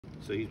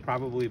So he's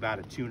probably about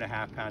a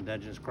 2.5 pound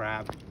Dungeness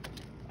crab.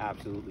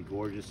 Absolutely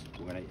gorgeous.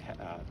 We're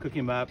gonna cook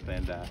him up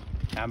and have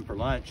him for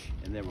lunch,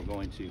 and then we're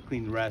going to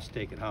clean the rest,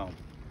 take it home.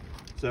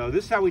 So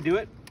this is how we do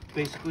it.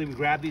 Basically, we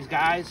grab these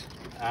guys.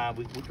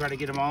 We try to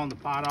get them all in the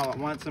pot all at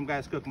once. Some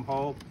guys cook them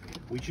whole.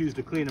 We choose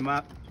to clean them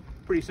up.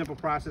 Pretty simple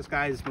process,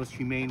 guys. It's the most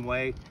humane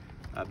way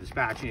of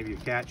dispatching of your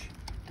catch.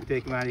 You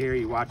take them out of here,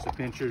 you watch the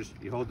pinchers,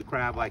 you hold the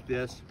crab like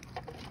this.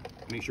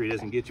 Make sure he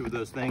doesn't get you with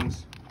those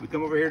things. We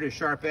come over here to a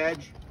sharp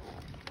edge.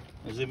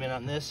 I'll zoom in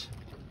on this.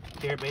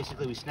 Here,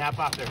 basically, we snap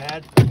off their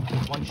head,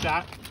 one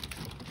shot,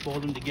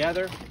 fold them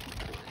together,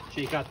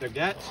 shake out their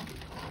guts,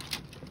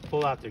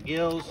 pull out their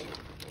gills,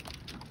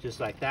 just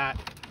like that.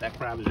 That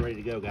crab is ready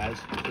to go, guys.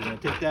 So we're gonna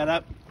take that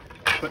up,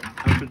 put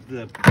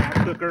the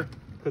crab cooker,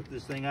 cook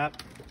this thing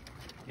up,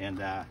 and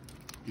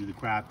do the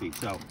crab feed.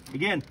 So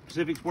again,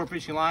 Pacific Sport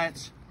Fishing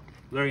Alliance,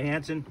 Larry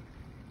Hansen.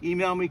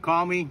 Email me,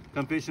 call me,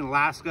 come fish in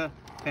Alaska,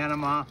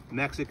 Panama,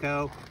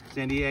 Mexico,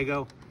 San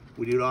Diego.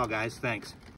 We do it all, guys. Thanks.